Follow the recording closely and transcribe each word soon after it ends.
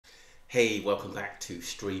Hey, welcome back to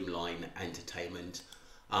Streamline Entertainment.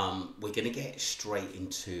 We're going to get straight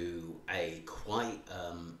into a quite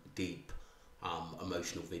deep,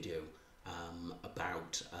 emotional video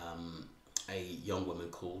about a young woman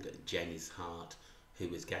called Jenise Hart, who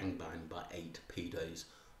was gangbanged by 8 pedos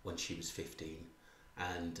when she was 15,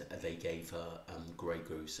 and they gave her Grey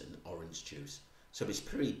Goose and orange juice. So it's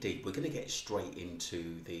pretty deep. We're going to get straight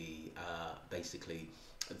into the basically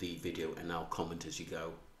the video, and I'll comment as you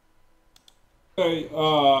go. Okay,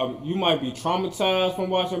 you might be traumatized from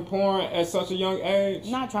watching porn at such a young age.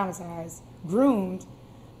 Not traumatized, groomed,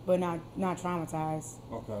 but not traumatized.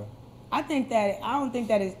 Okay. I don't think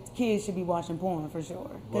that kids should be watching porn for sure,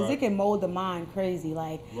 because it can mold the mind crazy.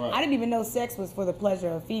 Like I didn't even know sex was for the pleasure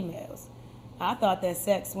of females. I thought that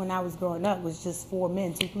sex when I was growing up was just for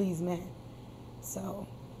men to please men. So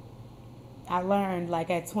I learned like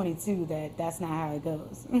at 22 that that's not how it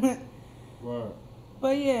goes. Right.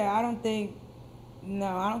 But yeah, I don't think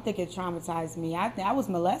it traumatized me. I was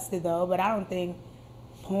molested though, but I don't think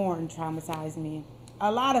porn traumatized me.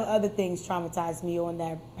 A lot of other things traumatized me on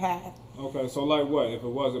that path. Okay, so like what? If it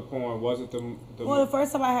wasn't porn, was it the Well, the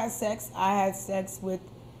first time I had sex with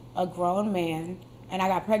a grown man, and I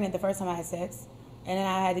got pregnant the first time I had sex, and then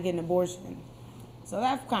I had to get an abortion. So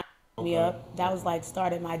that kind of me up. That was like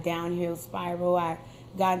started my downhill spiral. I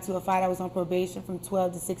got into a fight. I was on probation from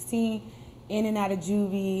 12 to 16, in and out of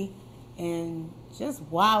Djutv, and just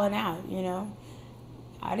wilding out, you know.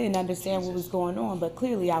 I didn't understand what was going on, but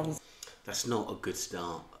clearly I was. That's not a good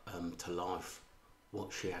start to life.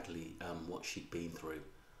 What she'd been through,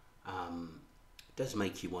 does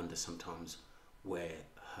make you wonder sometimes where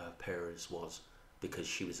her parents was, because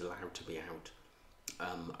she was allowed to be out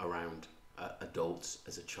around adults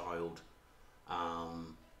as a child.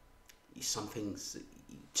 Some things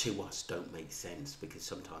to us don't make sense because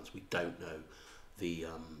sometimes we don't know the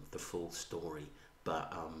full story.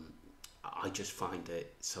 But I just find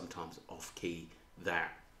it sometimes off key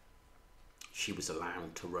that she was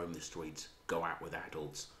allowed to roam the streets, go out with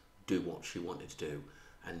adults, do what she wanted to do,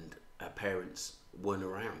 and her parents weren't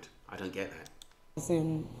around. I don't get that.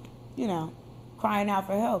 And, you know, crying out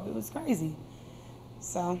for help. It was crazy.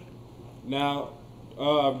 So. Now,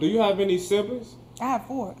 do you have any siblings? I have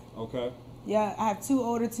 4. Okay. Yeah, I have 2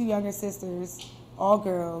 older, 2 younger sisters, all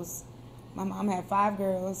girls. My mom had 5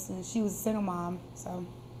 girls, and she was a single mom, so,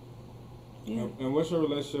 yeah. And what's your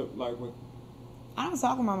relationship like with? I don't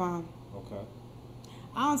talk with my mom. Okay.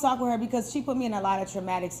 I don't talk with her because she put me in a lot of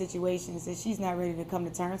traumatic situations, and she's not ready to come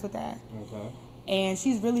to terms with that. Okay. And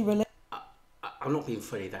she's really I'm not being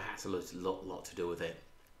funny. That has a lot to do with it.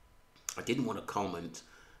 I didn't want to comment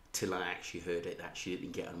till I actually heard it that she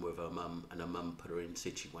didn't get on with her mum, and her mum put her in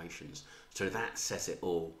situations. So that says it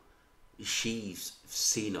all. She's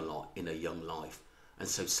seen a lot in her young life, and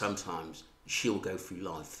so sometimes she'll go through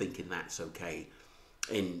life thinking that's okay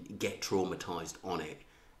and get traumatized on it,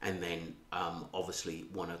 and then obviously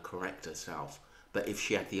want to correct herself. But if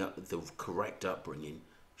she had the correct upbringing,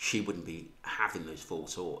 she wouldn't be having those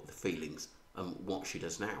thoughts or the feelings what she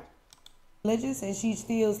does now. religious, and she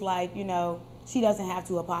feels like, you know, she doesn't have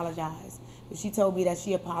to apologize. But she told me that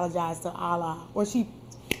she apologized to Allah, or she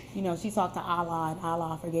talked to Allah and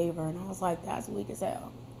Allah forgave her, and I was like, that's weak as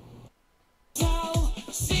hell.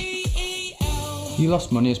 You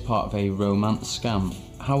lost money as part of a romance scam.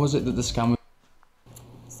 How was it that the scam?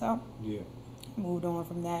 So, moved on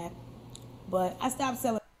from that. But I stopped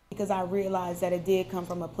selling because I realized that it did come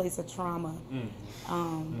from a place of trauma.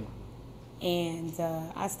 And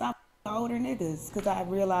I stopped older niggas because I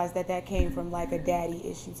realized that came from like a daddy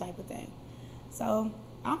issue type of thing. So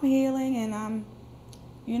I'm healing, and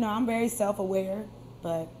I'm very self-aware,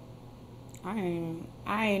 but I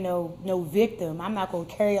ain't no victim. I'm not gonna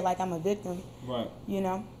carry it like I'm a victim. Right. You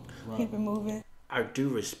know, keep it moving. I do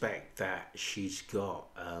respect that she's got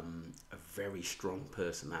a very strong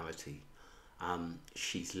personality.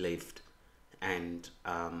 She's lived, and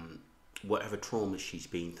whatever trauma she's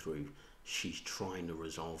been through, she's trying to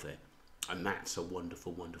resolve it. And that's a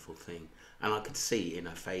wonderful, wonderful thing. And I could see in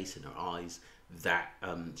her face, in her eyes, that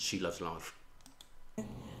she loves life.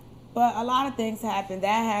 But a lot of things happened.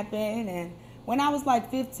 That happened, and when I was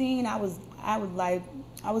like 15, I was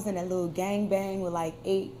in a little gangbang with like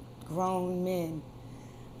 8 grown men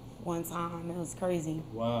one time. It was crazy.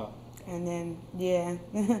 Wow. And then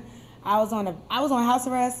I was on house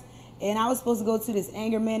arrest, and I was supposed to go to this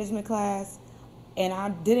anger management class, and I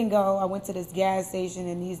didn't go. I went to this gas station,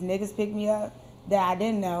 and these niggas picked me up that I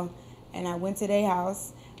didn't know, and I went to their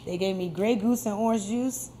house. They gave me Grey Goose and orange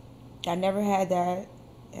juice. I never had that,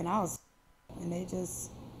 and they just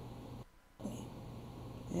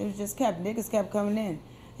niggas kept coming in.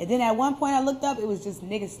 And then at one point I looked up, it was just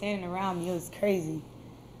niggas standing around me. It was crazy.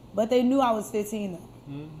 But they knew I was 15 though.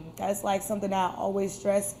 That's like something that I always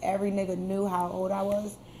stress. Every nigga knew how old I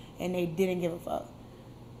was, and they didn't give a fuck.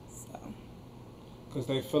 So. Because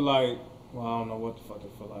they feel like, well, I don't know what the fuck they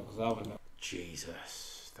feel like, because I would know.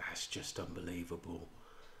 Jesus, that's just unbelievable.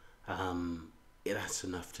 Yeah, that's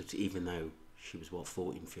enough to, even though she was, what,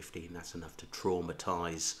 14, 15, that's enough to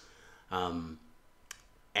traumatise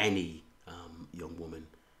any young woman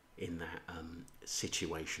in that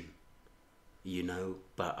situation, you know.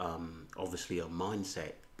 But obviously her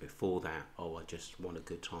mindset before that, oh, I just want a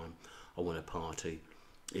good time, I want a party,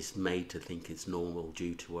 it's made to think it's normal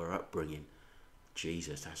due to her upbringing.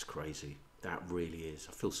 Jesus, that's crazy. That really is.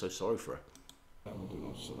 I feel so sorry for her. I would do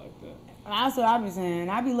no shit like that. That's what I be saying.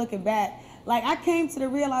 I be looking back. Like, I came to the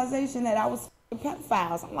realization that I was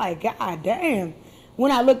pedophiles. I'm like, God damn.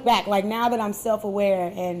 When I look back, like, now that I'm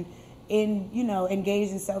self-aware and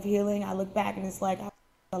engaged in self-healing, I look back and it's like, I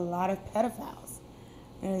a lot of pedophiles.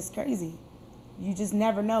 And it's crazy. You just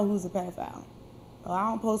never know who's a pedophile. Well, I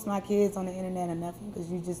don't post my kids on the internet or nothing because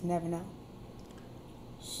you just never know.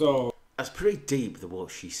 So that's pretty deep,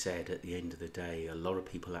 what she said at the end of the day. A lot of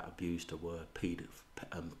people that abused her were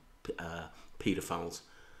paedophiles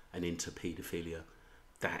and into paedophilia.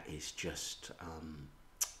 That is just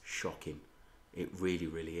shocking. It really,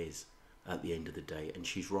 really is at the end of the day. And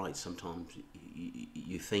she's right. Sometimes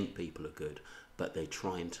you think people are good, but they're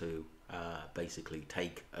trying to basically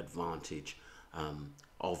take advantage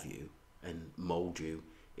of you and mold you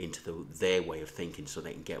into their way of thinking so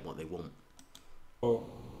they can get what they want.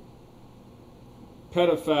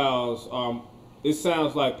 Pedophiles it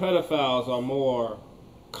sounds like pedophiles are more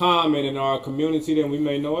common in our community than we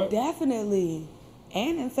may know it. Definitely.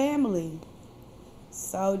 And in family.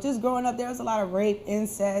 So just growing up, there was a lot of rape,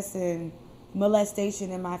 incest, and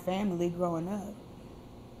molestation in my family growing up.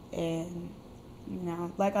 And,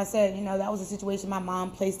 like I said, that was a situation my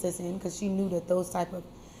mom placed us in because she knew that those type of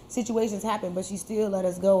situations happen, but she still let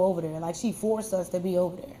us go over there. Like, she forced us to be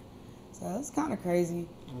over there. So it's kind of crazy.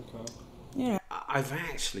 Okay. I've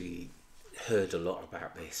actually heard a lot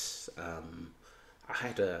about this. I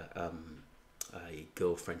had a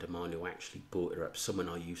girlfriend of mine who actually brought her up, someone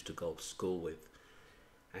I used to go to school with,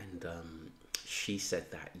 and she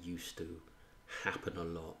said that used to happen a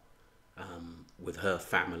lot with her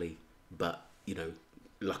family, but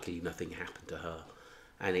luckily nothing happened to her,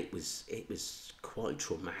 and it was quite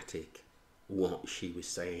traumatic what she was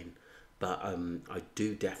saying. But I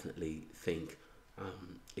do definitely think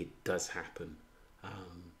it does happen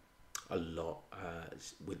a lot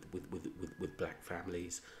with black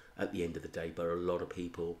families at the end of the day, but a lot of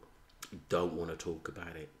people don't want to talk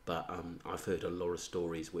about it. But I've heard a lot of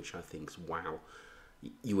stories which I think, wow,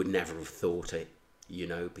 you would never have thought it,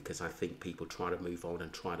 because I think people try to move on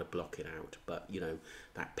and try to block it out, but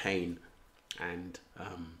that pain and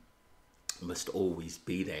must always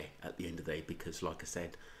be there at the end of the day, because like I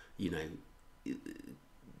said,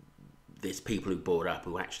 there's people who brought up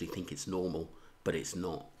who actually think it's normal, but it's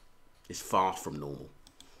not. It's far from normal.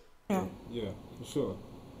 Yeah, for sure.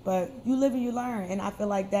 But you live and you learn, and I feel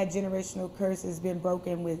like that generational curse has been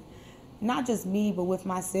broken with not just me, but with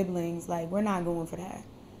my siblings. Like, we're not going for that.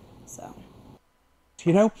 So,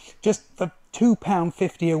 just for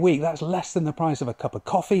 £2.50 a week, that's less than the price of a cup of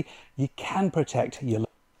coffee. You can protect your.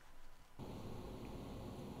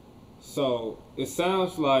 So it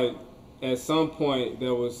sounds like at some point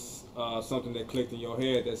there was something that clicked in your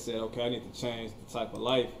head that said, okay, I need to change the type of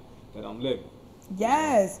life that I'm living.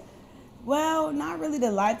 Yes. Well, not really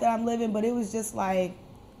the life that I'm living, but it was just like,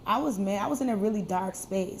 I was in a really dark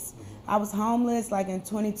space. I was homeless, like in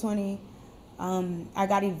 2020. I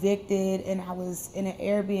got evicted and I was in an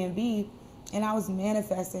Airbnb and I was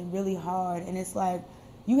manifesting really hard. And it's like,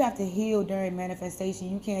 you have to heal during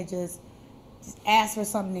manifestation. You can't just ask for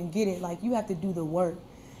something and get it. Like, you have to do the work.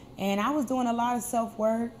 And I was doing a lot of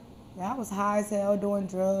self-work. I was high as hell doing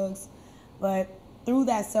drugs. But through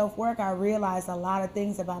that self-work, I realized a lot of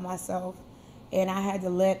things about myself. And I had to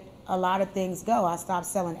let a lot of things go. I stopped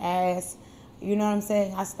selling ass. You know what I'm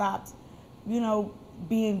saying? I stopped,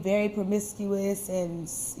 being very promiscuous and,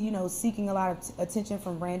 seeking a lot of attention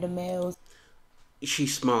from random males.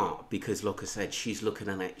 She's smart because, like I said, she's looking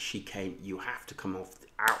at it. You have to come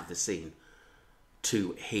out of the scene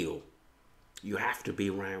to heal. You have to be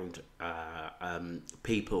around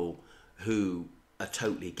people who are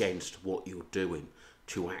totally against what you're doing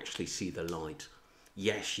to actually see the light.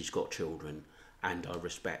 Yes, she's got children, and I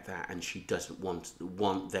respect that, and she doesn't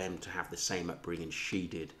want them to have the same upbringing she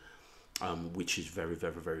did, which is very,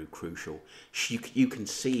 very, very crucial. You can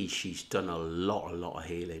see she's done a lot of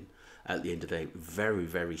healing, at the end of the day. Very,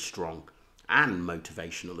 very strong and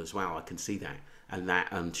motivational as well. I can see that.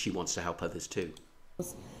 And she wants to help others too.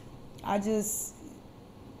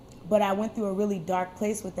 But I went through a really dark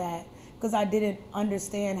place with that because I didn't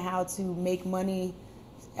understand how to make money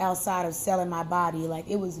outside of selling my body. Like,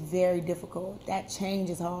 it was very difficult. That change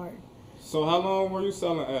is hard. So how long were you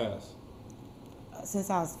selling ass? Since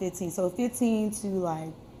I was 15. So 15 to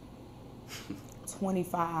like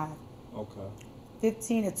 25. Okay.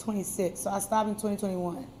 15 to 26. So I stopped in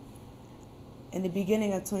 2021. In the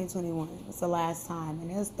beginning of 2021 was the last time.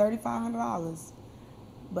 And it was $3,500.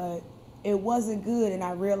 But it wasn't good, and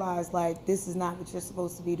I realized, like, this is not what you're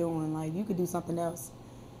supposed to be doing. Like, you could do something else.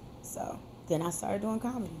 So then I started doing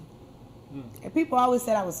comedy. And people always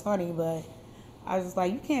said I was funny, but I was just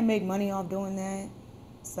like, you can't make money off doing that.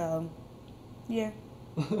 So, yeah.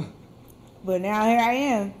 But now here I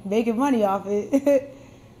am, making money off it.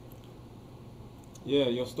 Yeah,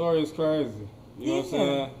 your story is crazy. You know what I'm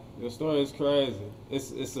saying? Your story is crazy.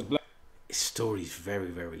 It's a black... His story is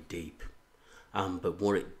very, very deep. But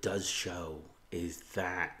what it does show is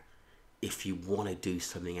that if you want to do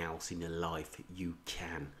something else in your life, you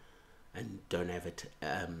can. And don't ever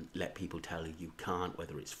let people tell you you can't,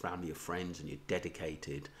 whether it's family or friends and you're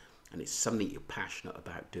dedicated and it's something you're passionate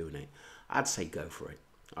about doing it. I'd say go for it.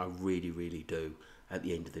 I really, really do. At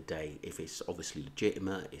the end of the day, if it's obviously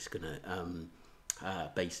legitimate, it's going to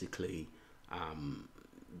basically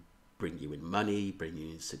bring you in money, bring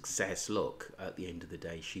you in success. Look, at the end of the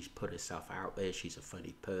day, she's put herself out there. She's a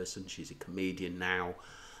funny person. She's a comedian now.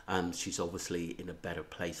 She's obviously in a better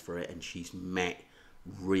place for it, and she's met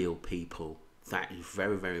real people. That is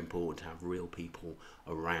very, very important, to have real people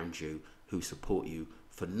around you who support you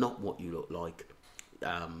for not what you look like,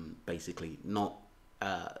 basically not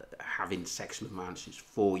having sexual advances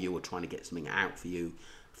for you or trying to get something out for you,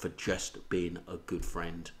 for just being a good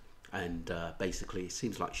friend. And basically, it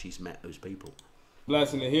seems like she's met those people.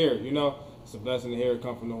 Blessing to hear, you know. It's a blessing to hear it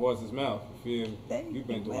come from the horse's mouth. You feel me? You've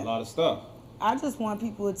been through a lot of stuff. I just want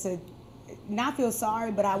people to not feel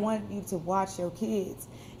sorry, but I want you to watch your kids.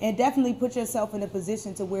 And definitely put yourself in a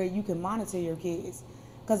position to where you can monitor your kids.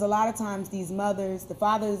 Because a lot of times these mothers, the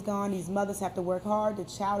father is gone, these mothers have to work hard, the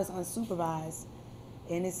child is unsupervised.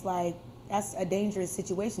 And it's like, that's a dangerous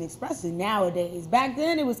situation, especially nowadays. Back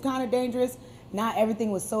then it was kind of dangerous. Not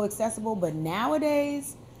everything was so accessible, but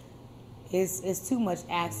nowadays it's too much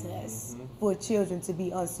access for children to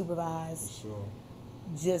be unsupervised. For sure.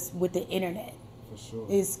 Just with the internet. For sure.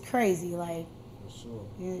 It's crazy, like. For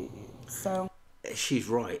sure. So. She's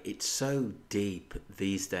right. It's so deep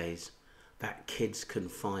these days that kids can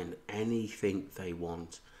find anything they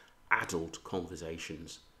want. Adult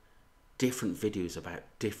conversations, different videos about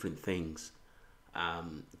different things,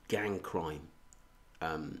 gang crime,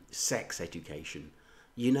 sex education.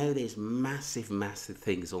 You know, there's massive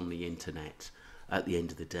things on the internet at the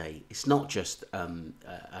end of the day. It's not just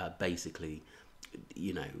basically,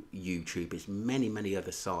 you know, YouTube. It's many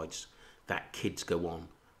other sites that kids go on.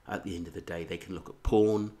 At the end of the day, they can look at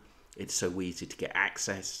porn. It's so easy to get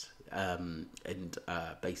access and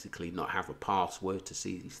basically not have a password to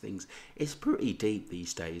see these things. It's pretty deep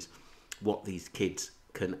these days what these kids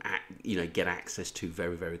can get access to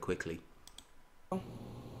very quickly.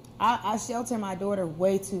 I shelter my daughter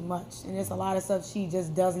way too much, and there's a lot of stuff she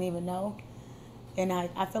just doesn't even know, and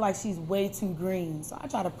I feel like she's way too green. So I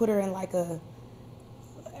try to put her in like a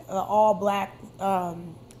all black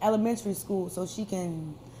elementary school so she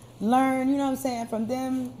can learn, you know what I'm saying, from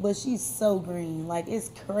them. But she's so green, like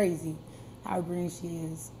it's crazy how green she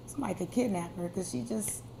is. Somebody could kidnap her because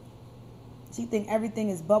she think everything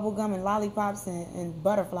is bubblegum and lollipops and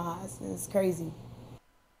butterflies. It's crazy.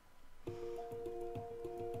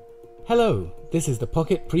 Hello, this is the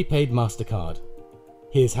Pocket Prepaid MasterCard.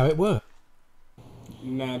 Here's how it works.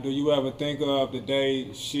 Now, do you ever think of the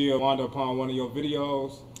day she'll wander upon one of your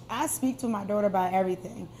videos? I speak to my daughter about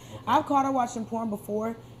everything. Okay. I've caught her watching porn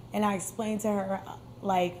before, and I explained to her,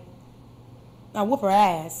 like, I whoop her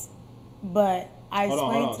ass, but I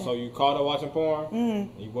explained Hold on. So you caught her watching porn? Mm-hmm.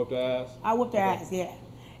 And you whooped her ass? I whooped her ass, yeah.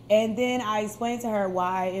 And then I explained to her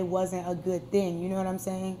why it wasn't a good thing, you know what I'm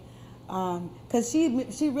saying? Because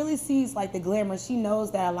she really sees, like, the glamour. She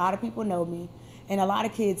knows that a lot of people know me, and a lot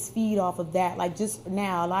of kids feed off of that. Like, just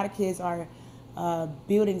now, a lot of kids are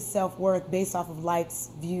building self-worth based off of likes,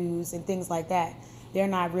 views, and things like that. They're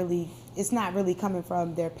not really, it's not really coming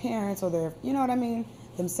from their parents or their, you know what I mean,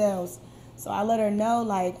 themselves. So I let her know,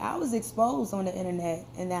 like, I was exposed on the internet,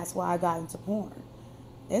 and that's why I got into porn.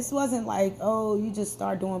 This wasn't like, oh, you just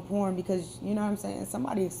start doing porn because, you know what I'm saying,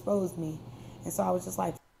 somebody exposed me. And so I was just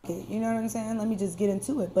like, it, you know what I'm saying, let me just get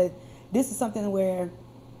into it. But this is something where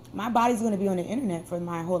my body's going to be on the internet for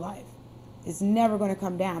my whole life. It's never going to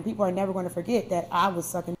come down. People are never going to forget that I was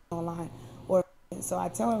sucking online. Or so I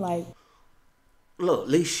tell her, like, look, at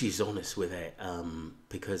least she's honest with it,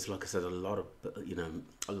 because like I said, a lot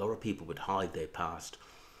of people would hide their past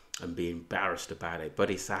and be embarrassed about it, but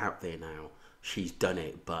it's out there now. She's done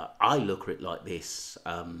it. But I look at it like this,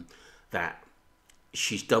 that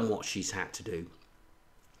she's done what she's had to do.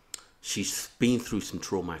 She's been through some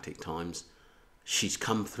traumatic times. She's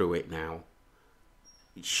come through it now.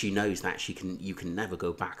 She knows that you can never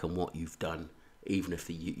go back on what you've done, even if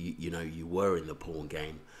you were in the porn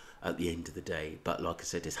game at the end of the day. But like I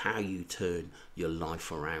said, it's how you turn your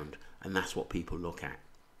life around, and that's what people look at,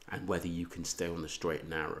 and whether you can stay on the straight and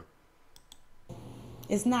narrow.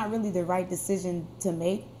 it's not really the right decision to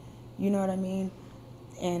make. You know what I mean?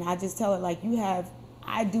 And I just tell her, like,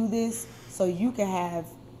 I do this so you can have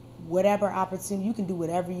whatever opportunity, you can do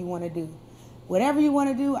whatever you want to do. Whatever you want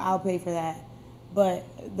to do, I'll pay for that. But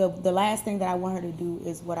the last thing that I want her to do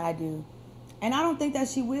is what I do. And I don't think that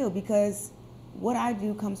she will, because what I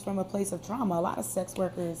do comes from a place of trauma. A lot of sex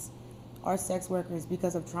workers are sex workers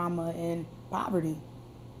because of trauma and poverty.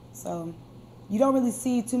 So you don't really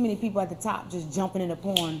see too many people at the top just jumping into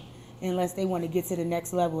porn unless they want to get to the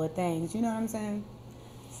next level of things. You know what I'm saying?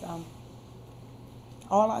 So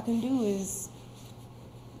all I can do is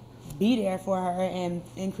be there for her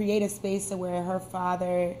and create a space to where her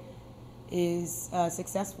father is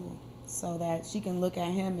successful, so that she can look at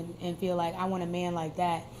him and feel like, I want a man like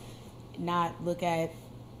that, not look at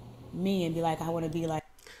me and be like, I want to be like.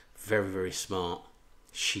 Very, very smart.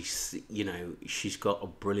 She's got a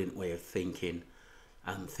brilliant way of thinking,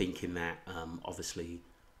 thinking that obviously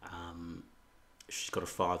she's got a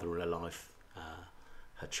father in her life.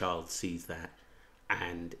 Her child sees that,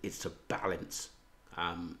 and it's a balance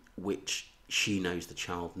which she knows the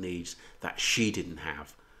child needs that she didn't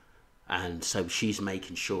have. And so she's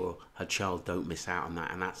making sure her child don't miss out on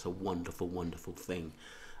that, and that's a wonderful, wonderful thing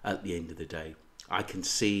at the end of the day. I can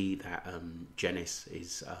see that Jenise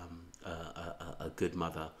is a good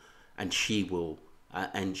mother, and she will,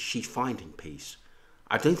 and she's finding peace.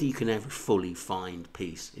 I don't think you can ever fully find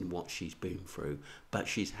peace in what she's been through, but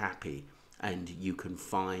she's happy, and you can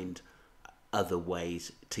find other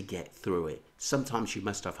ways to get through it. Sometimes you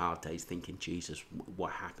must have hard days thinking, Jesus,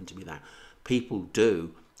 what happened to me? That people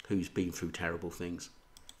do, who's been through terrible things.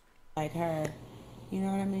 Like her, you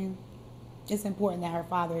know what I mean? It's important that her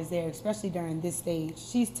father is there, especially during this stage.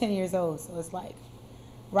 She's 10 years old, so it's like,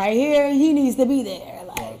 right here, he needs to be there.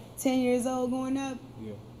 Like, 10 years old going up,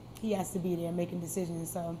 Yeah. he has to be there making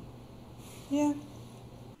decisions, so, yeah.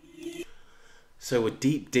 So a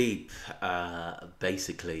deep,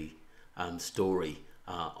 basically, story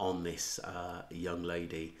on this young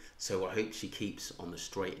lady. So I hope she keeps on the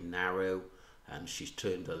straight and narrow. She's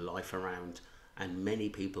turned her life around, and many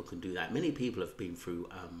people can do that. Many people have been through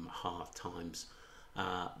hard times,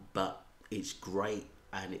 but it's great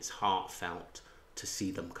and it's heartfelt to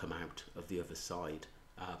see them come out of the other side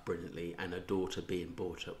brilliantly, and a daughter being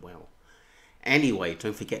brought up well. Anyway,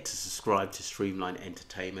 don't forget to subscribe to Streamline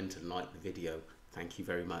Entertainment and like the video. Thank you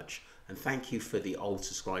very much, and thank you for the old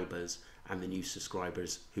subscribers and the new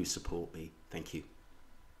subscribers who support me. Thank you.